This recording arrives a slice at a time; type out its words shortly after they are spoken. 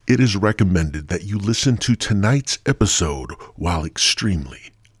It is recommended that you listen to tonight's episode while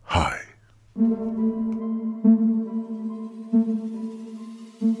extremely high.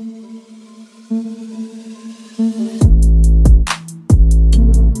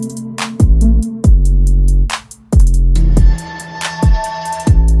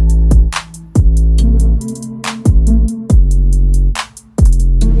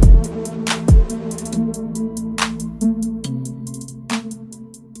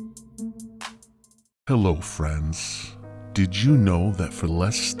 Hello, friends. Did you know that for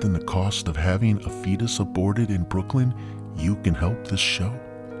less than the cost of having a fetus aborted in Brooklyn, you can help this show?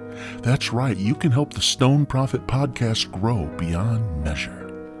 That's right, you can help the Stone Prophet podcast grow beyond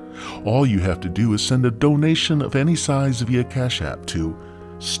measure. All you have to do is send a donation of any size via Cash App to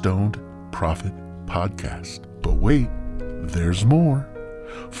Stoned Prophet Podcast. But wait, there's more.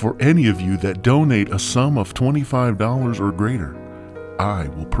 For any of you that donate a sum of $25 or greater, I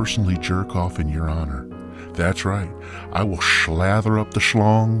will personally jerk off in your honor. That's right, I will slather up the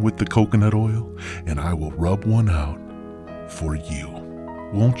schlong with the coconut oil, and I will rub one out for you.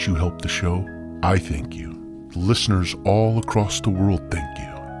 Won't you help the show? I thank you. Listeners all across the world thank you.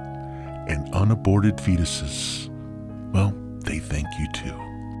 And unaborted fetuses, well, they thank you too.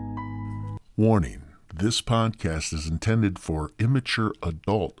 Warning, this podcast is intended for immature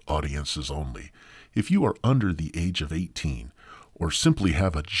adult audiences only. If you are under the age of 18, or simply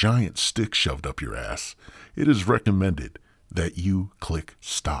have a giant stick shoved up your ass, it is recommended that you click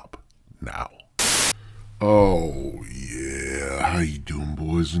stop now. Oh yeah, how you doing,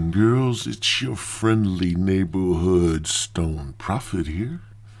 boys and girls? It's your friendly neighborhood Stone Prophet here.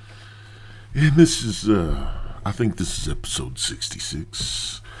 And this is, I think this is episode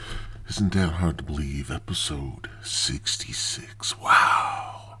 66. Isn't that hard to believe? Episode 66.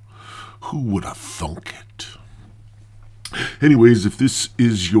 Wow. Who would have thunk it? Anyways, if this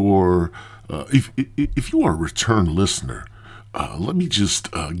is your, if you are a return listener, let me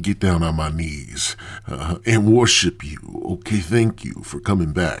just get down on my knees and worship you. Okay, thank you for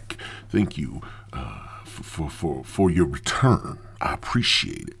coming back. Thank you for your return. I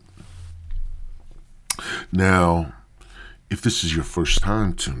appreciate it. Now, if this is your first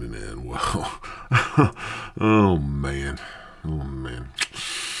time tuning in, well, oh man,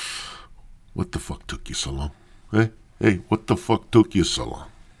 what the fuck took you so long? Hey, what the fuck took you so long?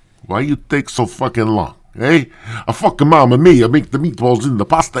 Why you take so fucking long? Hey, a fucking mama me, I make the meatballs in the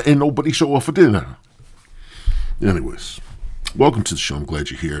pasta and nobody show up for dinner. Anyways, welcome to the show. I'm glad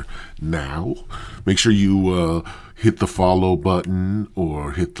you're here. Now, make sure you hit the follow button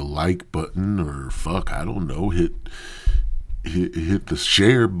or hit the like button or I don't know, hit the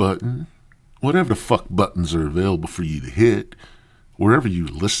share button. Whatever the fuck buttons are available for you to hit. Wherever you're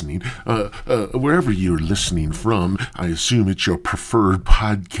listening, wherever you're listening from, I assume it's your preferred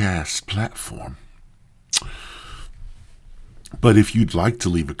podcast platform. But if you'd like to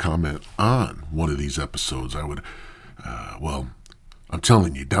leave a comment on one of these episodes, I would, I'm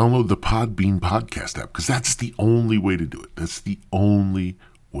telling you, download the Podbean podcast app, because that's the only way to do it. That's the only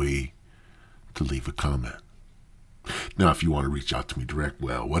way to leave a comment. Now, if you want to reach out to me direct,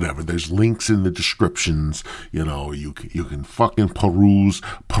 well, whatever. There's links in the descriptions. You know, you can fucking peruse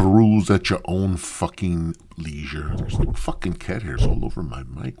at your own fucking leisure. There's like fucking cat hairs all over my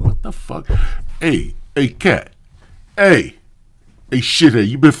mic. What the fuck? Hey, cat. Hey, shithead,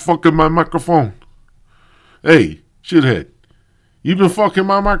 you been fucking my microphone. Hey, shithead, you been fucking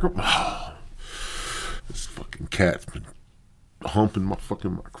my microphone. Oh, this fucking cat's been humping my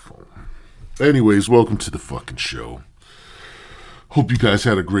fucking microphone. Anyways, welcome to the fucking show. Hope you guys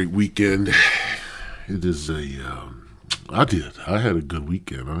had a great weekend. It is I had a good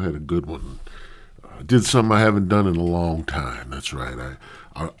weekend. I had a good one. I did something I haven't done in a long time. That's right.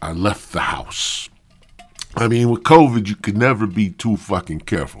 I left the house. I mean, with COVID, you can never be too fucking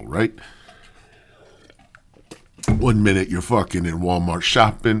careful, right? 1 minute you're fucking in Walmart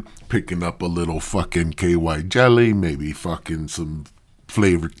shopping, picking up a little fucking KY jelly, maybe fucking some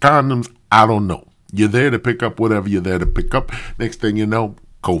flavored condoms. I don't know. You're there to pick up whatever you're there to pick up. Next thing you know,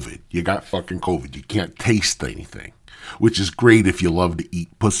 COVID. You got fucking COVID. You can't taste anything, which is great if you love to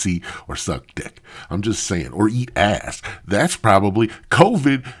eat pussy or suck dick. I'm just saying. Or eat ass. That's probably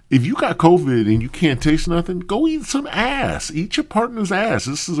COVID. If you got COVID and you can't taste nothing, go eat some ass. Eat your partner's ass.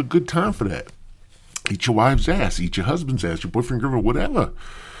 This is a good time for that. Eat your wife's ass. Eat your husband's ass. Your boyfriend, girlfriend, whatever.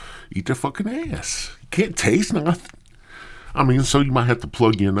 Eat their fucking ass. You can't taste nothing. I mean, so you might have to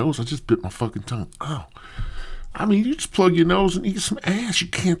plug your nose. I just bit my fucking tongue. Oh. I mean, you just plug your nose and eat some ass. You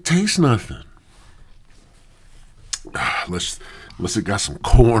can't taste nothing. Unless it got some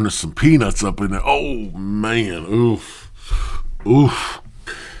corn or some peanuts up in there. Oh, man. Oof.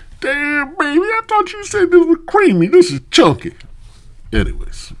 Damn, baby, I thought you said this was creamy. This is chunky.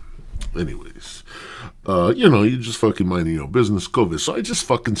 Anyways. You just fucking minding your business, COVID. So I just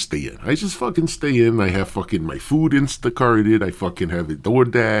fucking stay in. I have fucking my food Instacarted. I fucking have it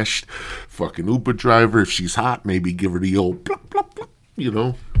DoorDashed. Fucking Uber driver. If she's hot, maybe give her the old pluck, pluck, pluck,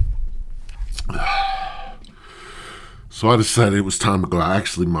 So I decided it was time to go.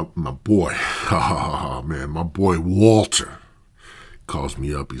 Actually, my boy, man, my boy Walter calls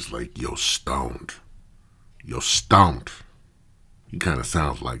me up. He's like, yo, stoned. He kind of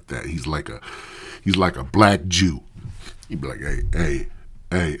sounds like that. He's like a black Jew. He'd be like, hey,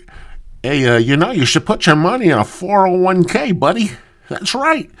 you should put your money in a 401k, buddy. That's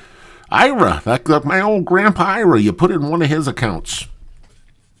right. Ira, like my old grandpa Ira, you put it in one of his accounts.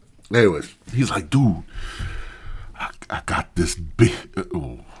 Anyways, he's like, dude, I got this bitch,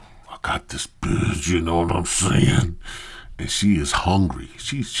 you know what I'm saying? And she is hungry.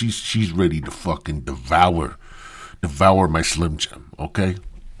 She's ready to fucking devour my Slim Jim, okay?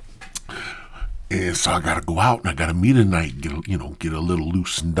 And so I gotta go out and I gotta meet tonight, get a little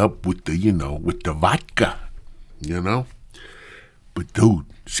loosened up with the vodka, But dude,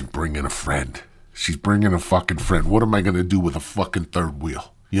 she's bringing a friend. She's bringing a fucking friend. What am I gonna do with a fucking third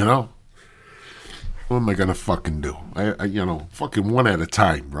wheel, What am I gonna fucking do? I fucking one at a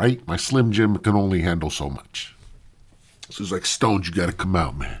time, right? My Slim Jim can only handle so much. So he's like, Stones, you gotta come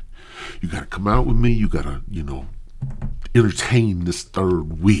out, man. You gotta come out with me. You gotta, entertain this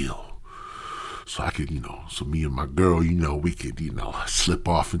third wheel. So I could, so me and my girl, we could, slip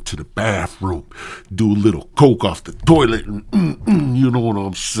off into the bathroom, do a little coke off the toilet, and, you know what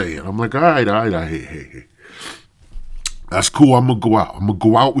I'm saying? I'm like, all right, hey. That's cool, I'm going to go out. I'm going to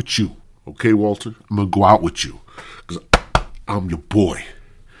go out with you. Okay, Walter? I'm going to go out with you. Because I'm your boy.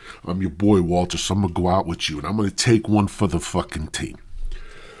 I'm your boy, Walter, so I'm going to go out with you. And I'm going to take one for the fucking team.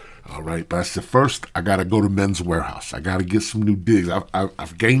 All right, but I said, first, I got to go to Men's Warehouse. I got to get some new digs.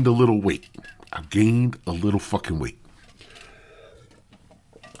 I've gained a little weight. I've gained a little fucking weight.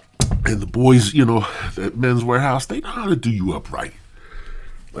 And the boys, at Men's Warehouse, they know how to do you up right.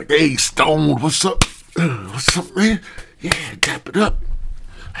 Like, hey, Stone, what's up? What's up, man? Yeah, tap it up.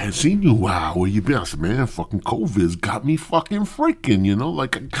 I hadn't seen you in a while. Where you been? I said, man, fucking COVID's got me fucking freaking,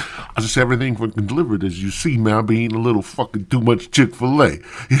 like I just everything fucking delivered. As you see, man, I've been eating a little fucking too much Chick-fil-A.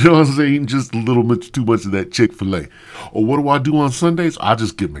 You know what I'm saying? Just a little bit too much of that Chick-fil-A. Or what do I do on Sundays? I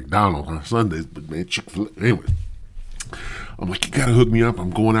just get McDonald's on Sundays, but man, Chick-fil-A. Anyway, I'm like, you gotta hook me up.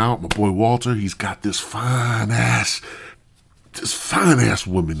 I'm going out. My boy Walter, he's got this fine ass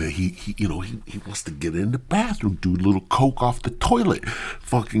woman that he wants to get in the bathroom, do a little coke off the toilet,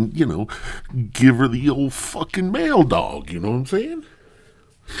 fucking, give her the old fucking male dog, you know what I'm saying?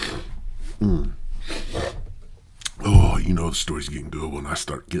 Oh, the story's getting good when I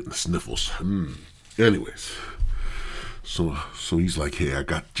start getting the sniffles. Anyways, so he's like, hey, I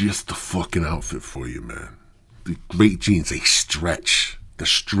got just the fucking outfit for you, man. The great jeans, they stretch. The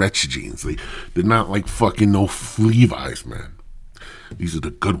stretch jeans, they're not like fucking no Levi's, man. These are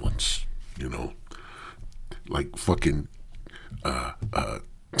the good ones, like fucking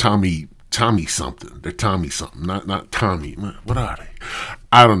Tommy something. They're Tommy something, not Tommy. What are they?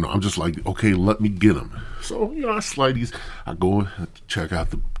 I don't know. I'm just like, okay, let me get them. So I slide these. I go check out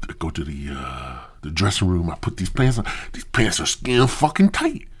go to the dressing room. I put these pants on. These pants are skin fucking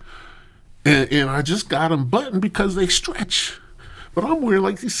tight, and I just got them buttoned because they stretch. But I'm wearing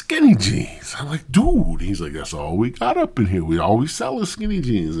like these skinny jeans. I'm like, dude. He's like, that's all we got up in here. We always sell skinny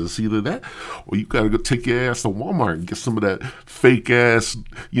jeans. It's either that or you got to go take your ass to Walmart and get some of that fake ass,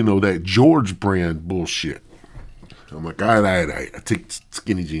 that George brand bullshit. I'm like, all right. I take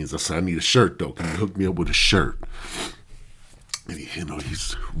skinny jeans. I said, I need a shirt, though. Can you hook me up with a shirt? And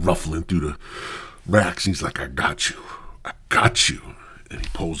he's ruffling through the racks. He's like, I got you. And he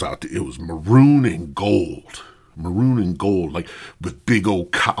pulls out, it was maroon and gold, like with big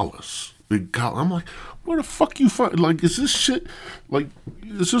old collars. I'm like, where the fuck you find? Like, is this shit, like,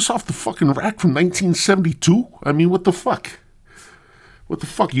 is this off the fucking rack from 1972? I mean, what the fuck?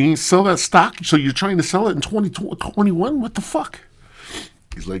 You ain't sell that stock, so you're trying to sell it in 2021? What the fuck?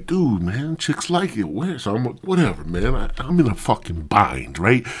 He's like, dude, man, chicks like it. Where? So I'm like, whatever, man. I'm in a fucking bind,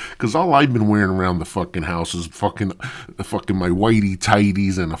 right? Because all I've been wearing around the fucking house is fucking my whitey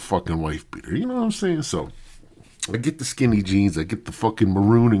tighties and a fucking wife beater. You know what I'm saying? So I get the skinny jeans. I get the fucking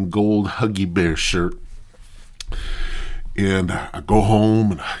maroon and gold Huggy Bear shirt. And I go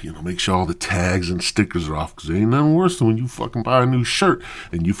home and, make sure all the tags and stickers are off. Because there ain't nothing worse than when you fucking buy a new shirt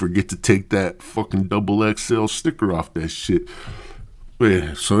and you forget to take that fucking XXL sticker off that shit.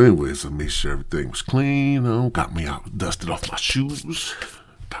 Yeah, so anyways, I made sure everything was clean, got me out, dusted off my shoes,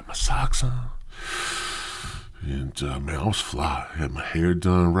 got my socks on. And, man, I was fly. I had my hair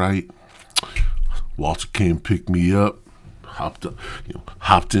done right. Walter came pick me up.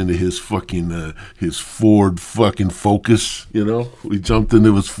 Hopped into his fucking, his Ford fucking Focus, We jumped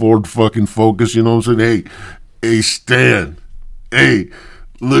into his Ford fucking Focus, you know what I'm saying? Hey, Stan. Hey,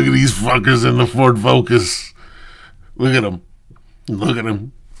 look at these fuckers in the Ford Focus. Look at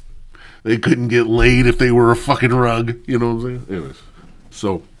them. They couldn't get laid if they were a fucking rug, you know what I'm saying? Anyways,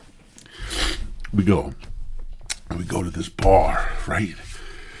 so we go to this bar, right?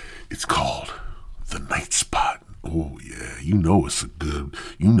 It's called The Night Spot. Oh yeah, you know it's a good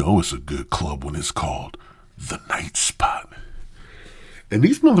club when it's called The Night Spot. And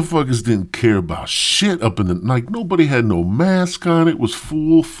these motherfuckers didn't care about shit up in the night. Nobody had no mask on. It was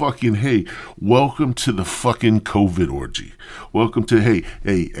full fucking, hey, welcome to the fucking COVID orgy. Welcome to,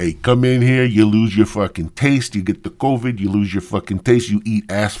 hey, come in here, you lose your fucking taste, you get the COVID, you lose your fucking taste, you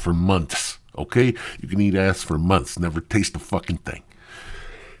eat ass for months, okay? You can eat ass for months, never taste a fucking thing.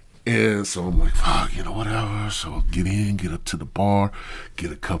 And so I'm like, fuck, whatever. So get up to the bar,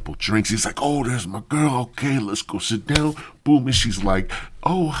 get a couple drinks. He's like, oh, there's my girl. Okay, let's go sit down. Boom. And she's like,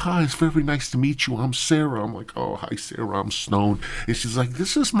 oh, hi, it's very nice to meet you. I'm Sarah. I'm like, oh, hi, Sarah. I'm Stone. And she's like,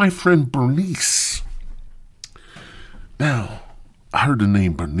 this is my friend Bernice. Now, I heard the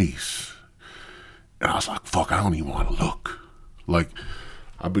name Bernice. And I was like, fuck, I don't even want to look. Like,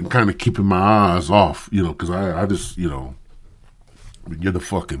 I've been kind of keeping my eyes off, because I just, when you're the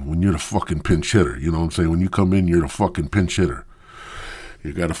fucking pinch hitter, you know what I'm saying? When you come in, you're the fucking pinch hitter.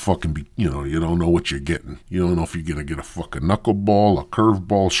 You gotta fucking be, you don't know what you're getting. You don't know if you're gonna get a fucking knuckleball, a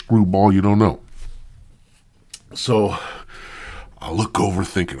curveball, screwball, you don't know. So I look over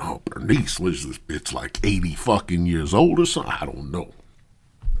thinking, oh, Bernice, what is this bitch, like 80 fucking years old or something? I don't know.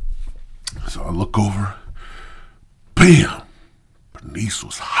 So I look over, bam, Bernice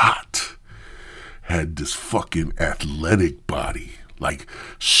was hot. Had this fucking athletic body. Like,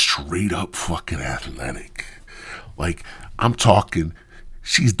 straight up fucking athletic. Like, I'm talking,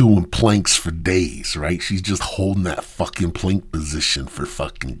 she's doing planks for days, right? She's just holding that fucking plank position for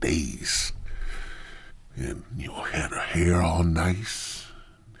fucking days. And, had her hair all nice.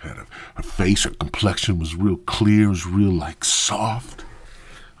 Had her face, her complexion was real clear, was real, like, soft.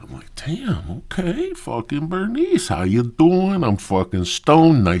 I'm like, damn, okay, fucking Bernice, how you doing? I'm fucking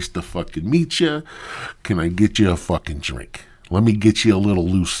Stone, nice to fucking meet you. Can I get you a fucking drink? Let me get you a little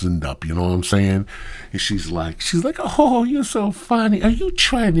loosened up, you know what I'm saying? And she's like, oh, you're so funny. Are you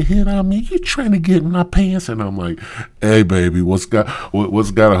trying to hit on me? You trying to get in my pants? And I'm like, hey, baby, what's got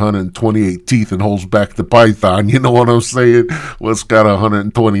 128 teeth and holds back the python? You know what I'm saying? What's got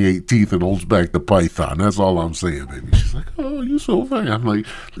 128 teeth and holds back the python? That's all I'm saying, baby. She's like, oh, you so funny. I'm like,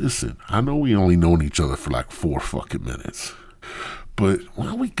 listen, I know we only known each other for like 4 fucking minutes, but why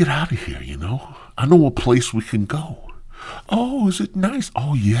don't we get out of here, I know a place we can go. Oh, is it nice?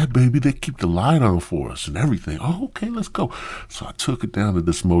 Oh, yeah, baby, they keep the light on for us and everything. Oh, okay, let's go. So I took it down to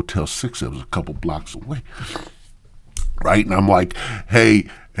this Motel 6 that was a couple blocks away. Right? And I'm like, hey,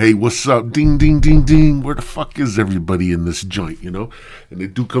 what's up? Ding, ding, ding, ding. Where the fuck is everybody in this joint, And the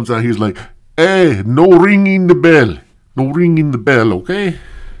dude comes out here, he's like, hey, no ringing the bell. No ringing the bell, okay?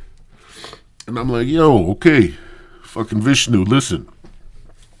 And I'm like, yo, okay. Fucking Vishnu, listen.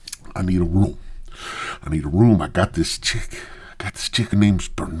 I need a room. I got this chick. Her name's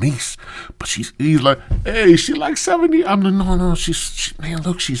Bernice. But he's like, hey, she like 70. I'm like, no, man,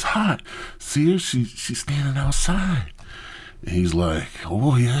 look, she's hot. See her? She's standing outside. And he's like,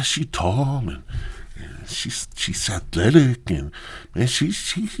 oh yeah, she's tall and she's athletic and man,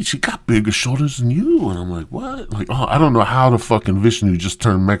 she got bigger shoulders than you. And I'm like, what? Like, oh, I don't know how the fucking Vishnu just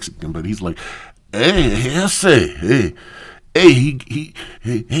turned Mexican, but he's like, hey,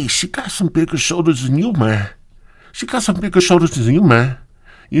 she got some bigger shoulders than you, man. She got some bigger shoulders than you, man.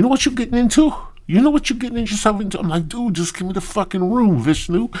 You know what you're getting into? You know what you're getting yourself into? I'm like, dude, just give me the fucking room,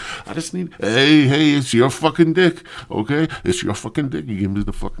 Vishnu. I just need, hey, it's your fucking dick, okay? It's your fucking dick. You give me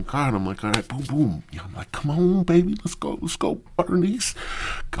the fucking card. I'm like, all right, boom, boom. Yeah, I'm like, come on, baby, let's go, Bernice.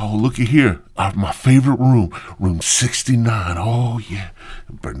 Oh, looky here. My favorite room 69. Oh, yeah.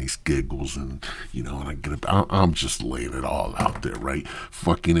 Bernice giggles and, and I get up. I'm just laying it all out there, right?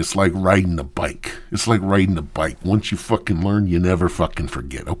 Fucking, it's like riding a bike. Once you fucking learn, you never fucking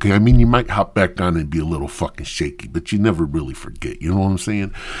forget, okay? I mean, you might hop back on and be a little fucking shaky, but you never really forget, you know what I'm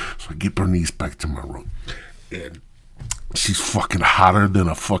saying? So I get Bernice back to my room, and she's fucking hotter than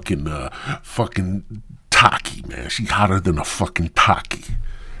a fucking Taki, man. She's hotter than a fucking Taki.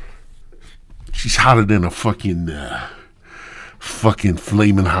 She's hotter than a fucking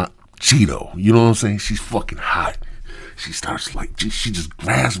flaming hot Cheeto. You know what I'm saying? She's fucking hot. she starts like, she just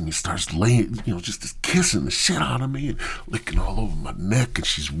grabs me, starts laying, just kissing the shit out of me and licking all over my neck, and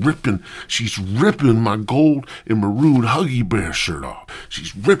she's ripping my gold and maroon Huggy Bear shirt off.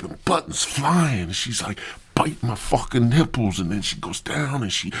 She's ripping buttons flying, and she's like biting my fucking nipples, and then she goes down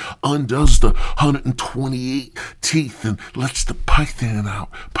and she undoes the 128 teeth and lets the python out,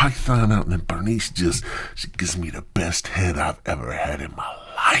 and then Bernice she gives me the best head I've ever had in my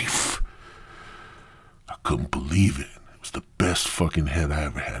life. I couldn't believe it. It was the best fucking head I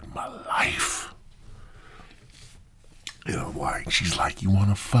ever had in my life. And I'm like, she's like, you want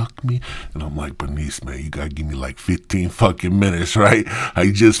to fuck me? And I'm like, Bernice, man, you got to give me like 15 fucking minutes, right?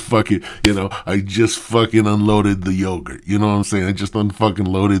 I just fucking unloaded the yogurt. You know what I'm saying? I just unfucking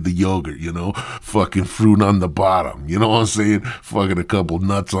loaded the yogurt, fucking fruit on the bottom. You know what I'm saying? Fucking a couple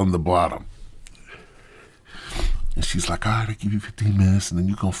nuts on the bottom. And she's like, all right, I'll give you 15 minutes and then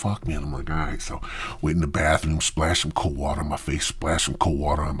you gonna fuck me. And I'm like, all right. So went in the bathroom, splashed some cold water on my face, splashed some cold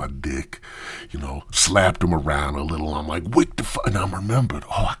water on my dick, slapped him around a little. I'm like, what the fuck? And I remembered,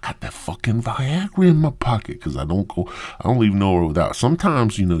 I got that fucking Viagra in my pocket, because I don't leave nowhere without.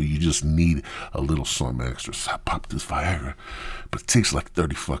 Sometimes, you just need a little something extra. So I popped this Viagra, but it takes like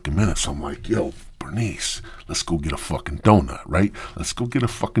 30 fucking minutes. So I'm like, yo, Bernice, let's go get a fucking donut, right? Let's go get a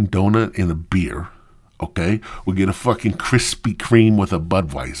fucking donut and a beer. Okay, we'll get a fucking Krispy Kreme with a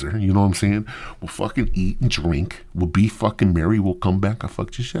Budweiser, you know what I'm saying? We'll fucking eat and drink. We'll be fucking merry. We'll come back. I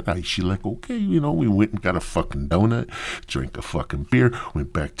fucked your shit out. She like, okay, we went and got a fucking donut, drank a fucking beer,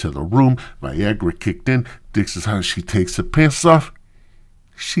 went back to the room. Viagra kicked in. Dix is how she takes her pants off.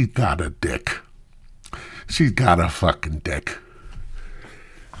 She got a dick. She's got a fucking dick.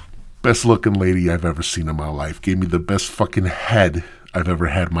 Best looking lady I've ever seen in my life. Gave me the best fucking head I've ever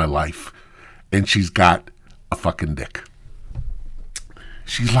had in my life. And she's got a fucking dick.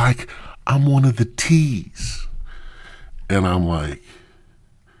 She's like, I'm one of the T's. And I'm like,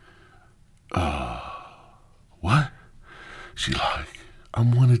 what? She's like,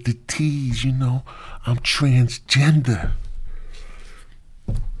 I'm one of the T's, I'm transgender.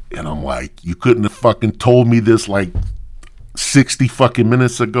 And I'm like, you couldn't have fucking told me this like 60 fucking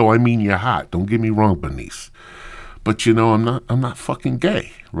minutes ago. I mean, you're hot. Don't get me wrong, Bernice. But I'm not fucking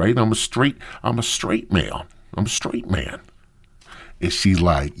gay, right? I'm a straight male. I'm a straight man. And she's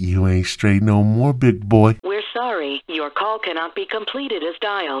like, you ain't straight no more, big boy. We're sorry. Your call cannot be completed as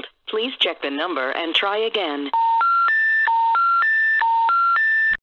dialed. Please check the number and try again.